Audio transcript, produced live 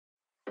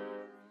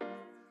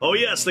Oh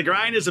yes, the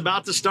grind is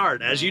about to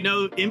start. As you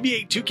know,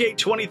 NBA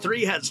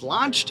 2k23 has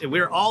launched and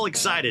we're all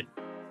excited.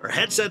 Our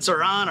headsets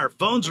are on, our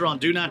phones are on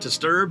Do Not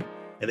Disturb,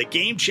 and the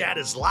game chat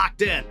is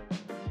locked in.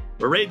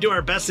 We're ready to do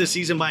our best this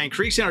season by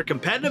increasing our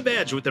competitive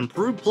edge with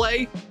improved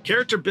play,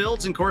 character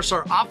builds, and of course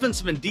our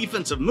offensive and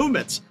defensive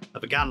movements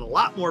have gotten a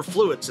lot more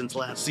fluid since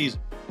last season.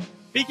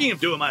 Speaking of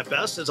doing my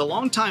best, as a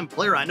longtime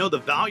player, I know the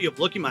value of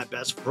looking my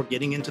best before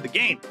getting into the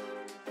game.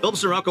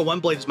 Philips Norelco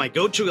One Blade is my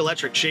go-to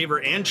electric shaver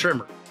and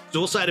trimmer.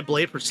 Dual-sided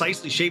blade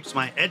precisely shapes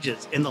my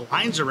edges and the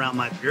lines around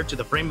my beard to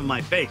the frame of my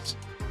face.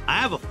 I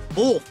have a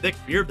full, thick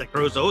beard that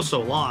grows oh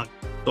so long,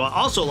 so I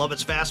also love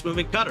its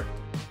fast-moving cutter.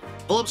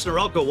 Philips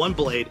Norelco One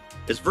Blade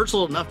is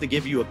versatile enough to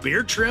give you a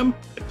beard trim,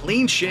 a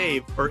clean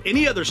shave, or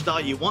any other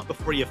style you want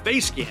before you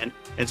face scan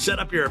and set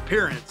up your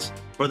appearance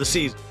for the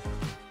season.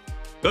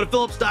 Go to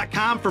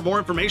Philips.com for more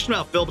information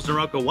about Philips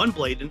Norelco One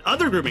Blade and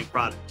other grooming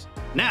products.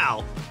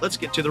 Now, let's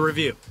get to the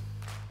review.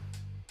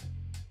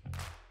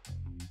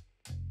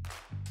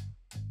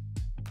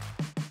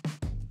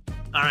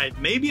 All right,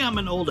 maybe I'm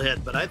an old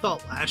head, but I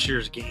thought last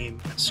year's game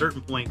at a certain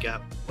point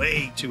got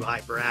way too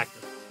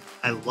hyperactive.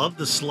 I love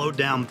the slowed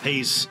down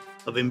pace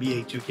of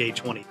NBA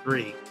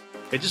 2k23.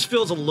 It just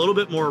feels a little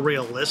bit more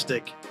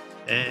realistic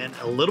and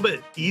a little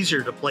bit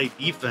easier to play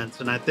defense,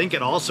 and I think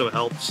it also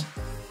helps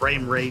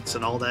frame rates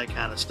and all that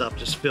kind of stuff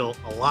just feel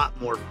a lot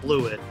more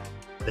fluid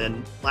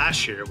than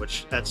last year,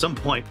 which at some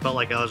point felt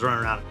like I was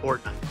running around a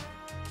Fortnite.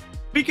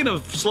 Speaking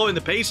of slowing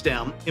the pace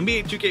down,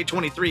 NBA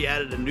 2k23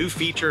 added a new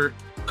feature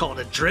called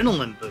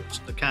adrenaline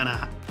boost to kind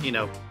of,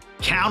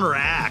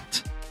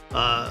 counteract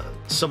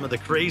some of the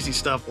crazy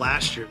stuff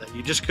last year that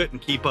you just couldn't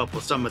keep up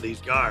with some of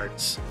these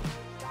guards.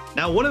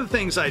 Now, one of the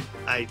things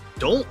I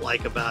don't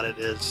like about it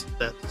is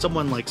that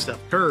someone like Steph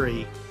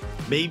Curry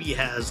maybe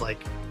has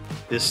like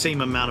this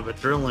same amount of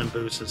adrenaline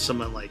boost as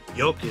someone like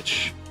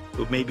Jokic,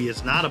 who maybe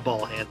is not a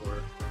ball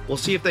handler. We'll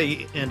see if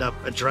they end up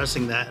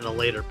addressing that in a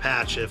later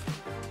patch. If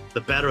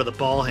the better the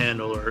ball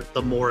handler,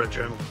 the more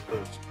adrenaline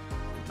boost.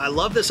 I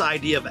love this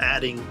idea of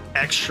adding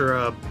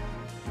extra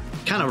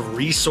kind of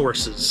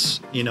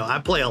resources. I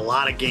play a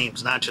lot of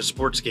games, not just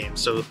sports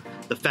games. So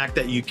the fact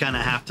that you kind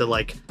of have to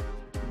like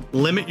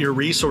limit your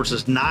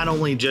resources, not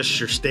only just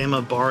your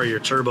stamina bar or your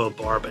turbo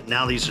bar, but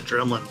now these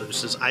adrenaline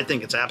boosts, I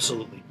think it's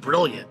absolutely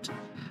brilliant.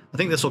 I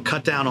think this will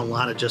cut down on a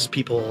lot of just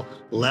people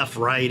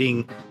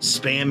left-righting,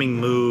 spamming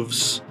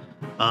moves.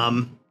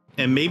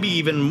 And maybe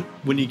even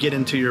when you get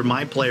into your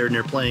MyPlayer and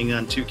you're playing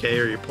on 2K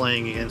or you're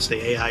playing against the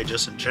AI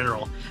just in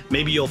general,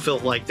 maybe you'll feel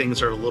like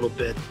things are a little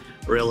bit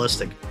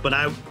realistic. But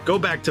I go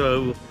back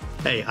to,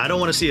 hey, I don't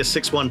want to see a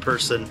 6'1"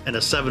 person and a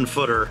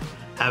 7-footer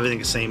having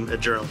the same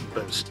adrenaline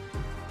boost.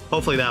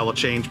 Hopefully that will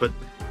change, but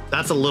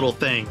that's a little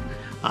thing.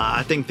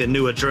 I think the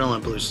new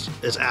adrenaline boost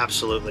is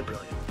absolutely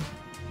brilliant.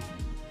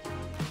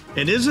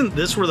 And isn't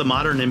this where the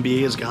modern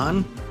NBA has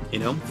gone?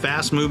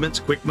 Fast movements,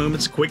 quick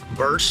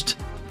burst.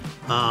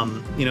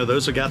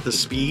 Those have got the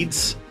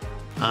speeds.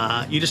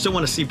 You just don't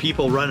want to see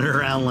people running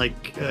around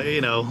like,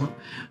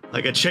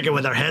 like a chicken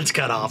with their heads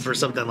cut off or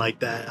something like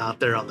that out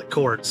there on the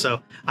court.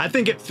 So I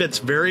think it fits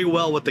very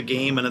well with the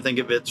game, and I think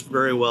it fits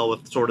very well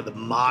with sort of the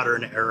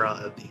modern era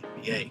of the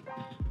NBA.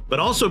 But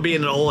also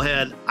being an old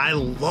head, I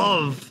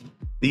love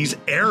these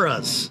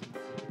eras.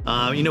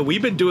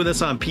 We've been doing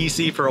this on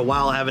PC for a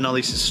while, having all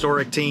these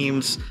historic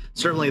teams.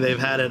 Certainly they've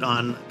had it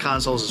on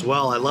consoles as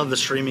well. I love the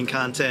streaming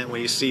content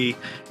when you see,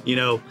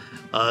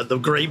 the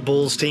great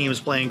Bulls teams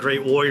playing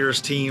great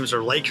Warriors teams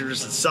or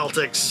Lakers and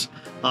Celtics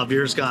of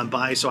years gone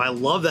by. So I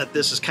love that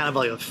this is kind of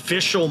like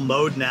official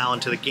mode now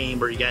into the game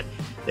where you got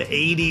the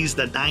 80s,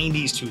 the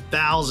 90s,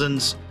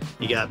 2000s.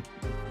 You got,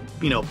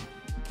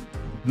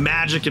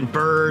 Magic and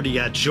Bird, you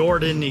got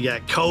Jordan, you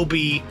got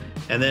Kobe,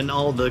 and then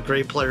all the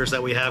great players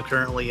that we have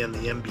currently in the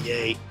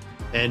NBA.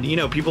 And,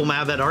 people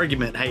have that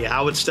argument, hey,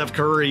 how would Steph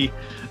Curry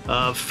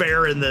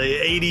fare in the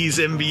 80s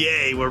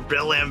NBA where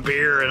Bill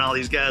Laimbeer and all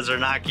these guys are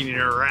knocking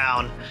you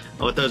around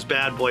with those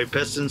bad boy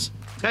Pistons?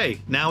 Hey,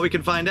 now we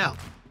can find out.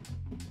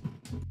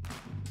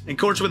 And of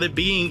course, with it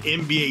being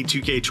NBA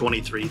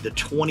 2K23, the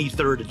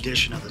 23rd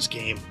edition of this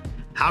game,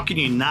 how can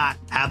you not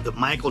have the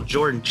Michael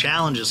Jordan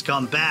challenges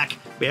come back?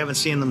 We haven't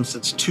seen them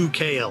since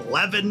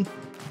 2K11.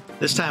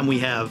 This time we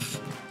have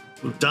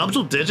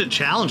double-digit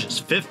challenges,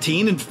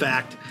 15 in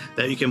fact,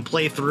 that you can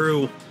play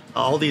through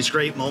all these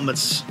great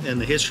moments in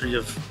the history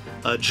of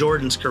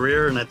Jordan's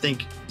career. And I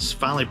think it's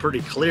finally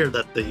pretty clear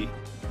that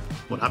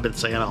what I've been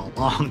saying all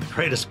along, the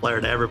greatest player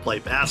to ever play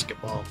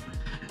basketball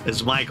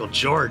is Michael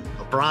Jordan.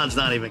 LeBron's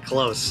not even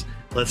close.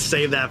 Let's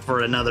save that for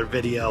another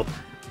video.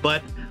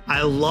 But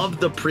I love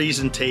the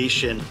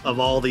presentation of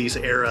all these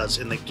eras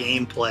in the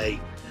gameplay,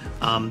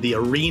 the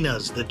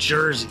arenas, the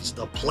jerseys,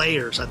 the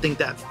players. I think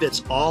that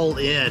fits all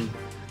in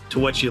to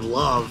what you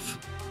love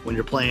when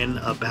you're playing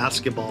a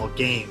basketball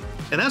game.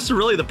 And that's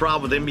really the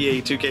problem with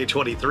NBA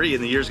 2K23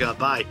 in the years gone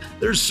by.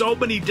 There's so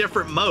many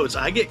different modes.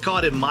 I get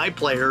caught in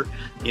MyPlayer,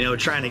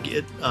 trying to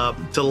get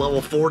to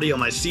level 40 on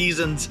my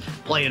seasons,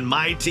 playing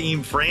my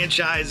team,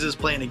 franchises,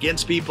 playing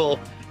against people.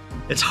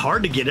 it's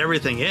hard to get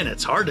everything in.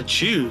 It's hard to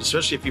choose,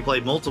 especially if you play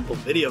multiple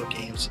video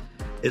games.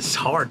 It's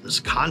hard. This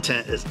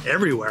content is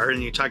everywhere.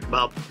 And you talk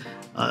about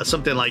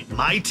something like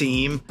my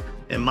team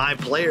and my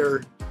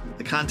player,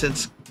 the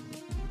content's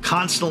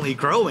constantly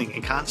growing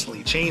and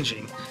constantly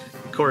changing.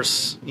 Of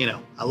course, you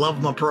know, I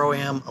love my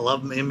Pro-Am. I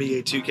love my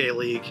NBA 2K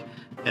League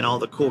and all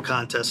the cool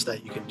contests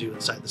that you can do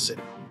inside the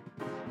city.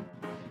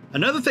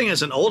 Another thing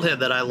as an old head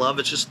that I love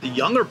is just the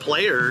younger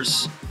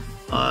players,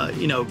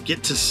 you know,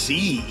 get to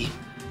see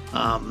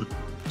some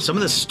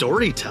of the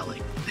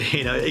storytelling.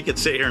 You know, they could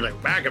sit here and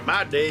like, back in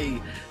my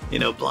day, you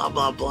know, blah,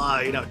 blah, blah.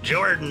 You know,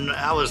 Jordan,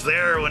 I was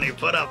there when he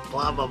put up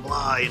blah, blah,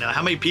 blah. You know,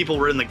 how many people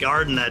were in the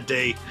Garden that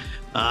day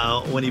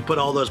when he put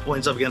all those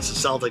points up against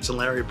the Celtics and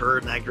Larry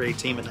Bird and that great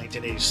team in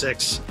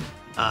 1986?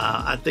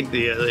 I think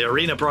the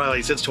arena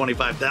probably sits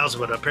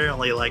 25,000, but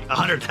apparently like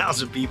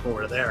 100,000 people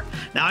were there.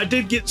 Now, I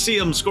did see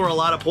him score a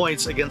lot of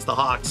points against the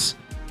Hawks.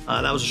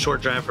 That was a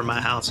short drive from my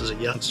house as a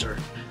youngster.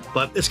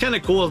 But it's kind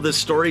of cool, this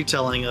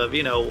storytelling of,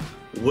 you know,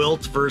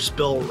 Wilt versus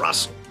Bill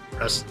Russell,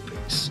 rest in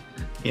peace.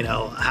 You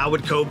know, how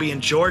would Kobe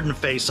and Jordan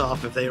face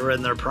off if they were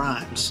in their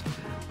primes?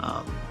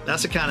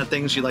 That's the kind of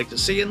things you like to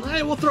see. And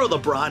we'll throw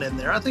LeBron in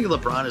there. I think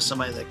LeBron is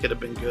somebody that could have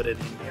been good in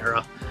any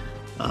era.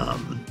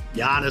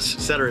 Giannis, et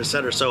cetera, et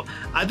cetera. So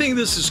I think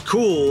this is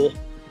cool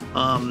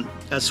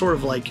as sort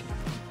of like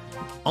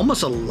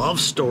almost a love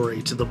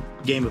story to the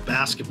game of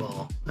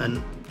basketball.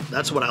 And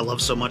that's what I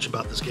love so much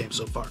about this game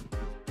so far.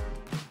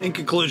 In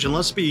conclusion,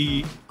 let's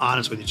be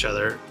honest with each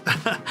other.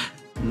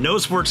 No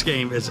sports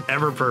game is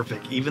ever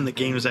perfect, even the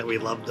games that we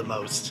love the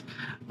most.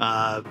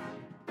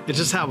 It's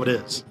just how it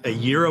is. A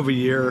year over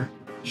year,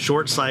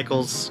 short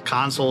cycles,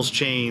 consoles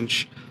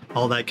change,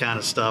 all that kind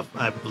of stuff.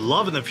 I'd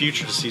love in the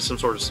future to see some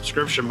sort of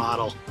subscription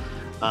model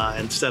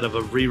instead of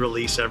a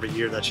re-release every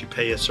year that you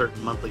pay a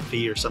certain monthly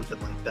fee or something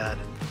like that.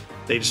 And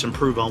they just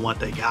improve on what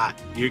they got.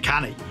 You're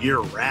kind of year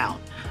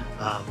round.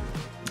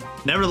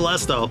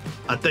 Nevertheless, though,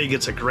 I think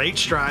it's a great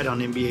stride on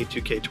NBA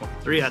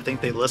 2K23. I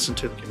think they listen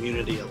to the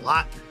community a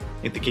lot.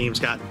 I think the game's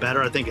gotten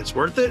better. I think it's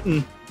worth it.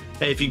 And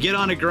hey, if you get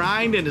on a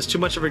grind and it's too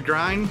much of a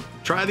grind,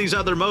 try these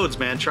other modes,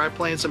 man. Try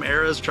playing some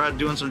eras, try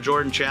doing some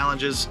Jordan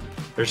challenges.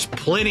 There's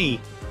plenty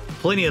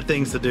of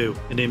things to do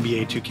in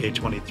NBA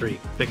 2K23.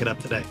 Pick it up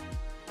today.